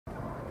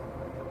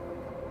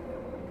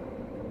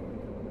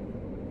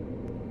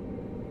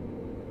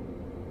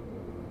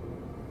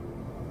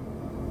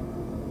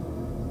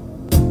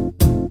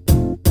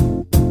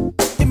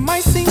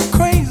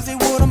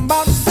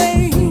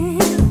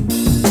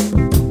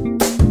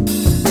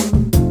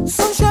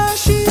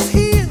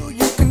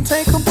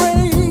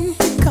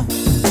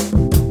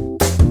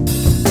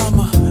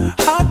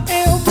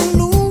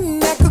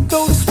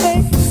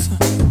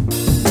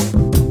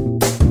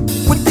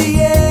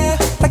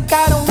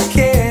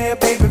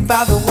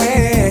by the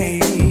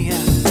way.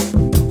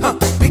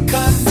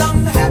 Because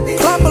I'm happy.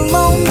 Clap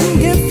along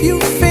if you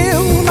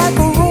feel like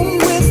a room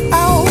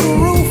without a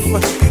roof.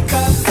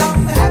 Because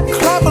I'm happy.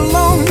 Clap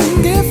along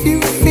if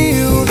you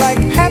feel like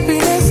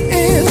happiness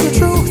is the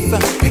truth.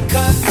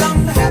 Because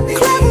I'm happy.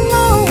 Clap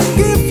along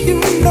if you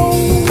know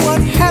what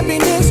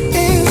happiness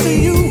is to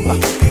you.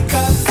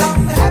 Because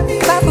I'm happy.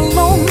 Clap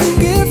along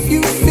if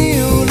you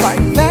feel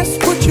like that's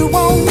what you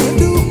want to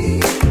do.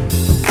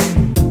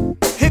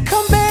 Here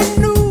come bad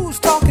news,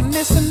 talking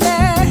this and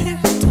that.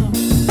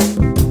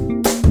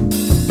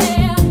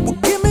 Yeah. Well,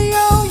 give me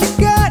all you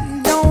got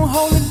and don't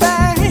hold it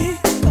back.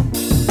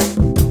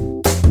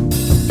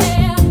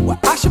 Yeah. Well,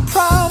 I should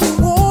probably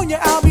warn you,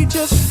 I'll be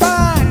just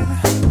fine.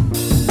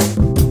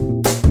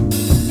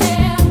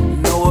 Yeah.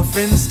 No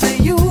offense to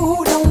you,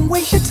 don't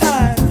waste your time.